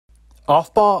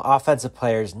Off-ball offensive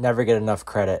players never get enough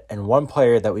credit, and one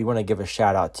player that we want to give a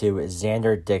shout-out to is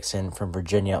Xander Dickson from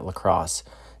Virginia Lacrosse.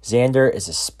 Xander is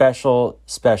a special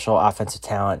offensive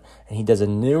talent, and he does a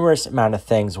numerous amount of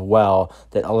things well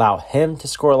that allow him to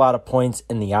score a lot of points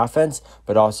in the offense,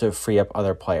 but also free up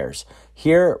other players.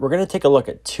 Here, we're going to take a look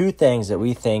at two things that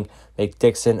we think make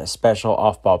Dickson a special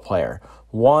off-ball player.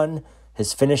 One,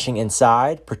 his finishing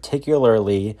inside,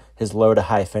 particularly his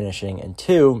low-to-high finishing, and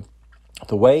two,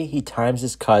 the way he times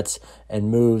his cuts and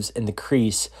moves in the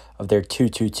crease of their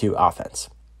 2-2-2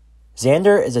 offense.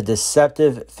 Xander is a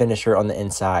deceptive finisher on the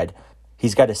inside.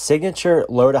 He's got a signature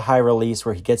low-to-high release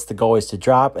where he gets the goalies to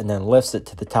drop and then lifts it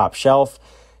to the top shelf.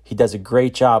 He does a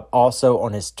great job also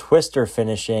on his twister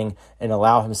finishing and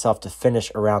allow himself to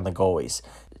finish around the goalies.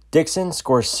 Dickson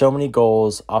scores so many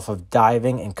goals off of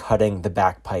diving and cutting the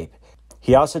back pipe.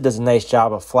 He also does a nice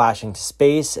job of flashing to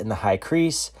space in the high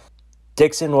crease.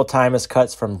 Dickson will time his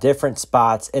cuts from different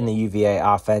spots in the UVA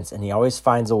offense, and he always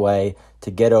finds a way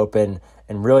to get open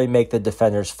and really make the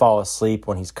defenders fall asleep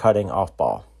when he's cutting off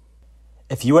ball.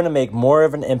 If you want to make more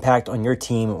of an impact on your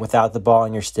team without the ball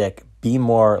in your stick, be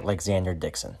more like Xander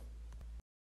Dickson.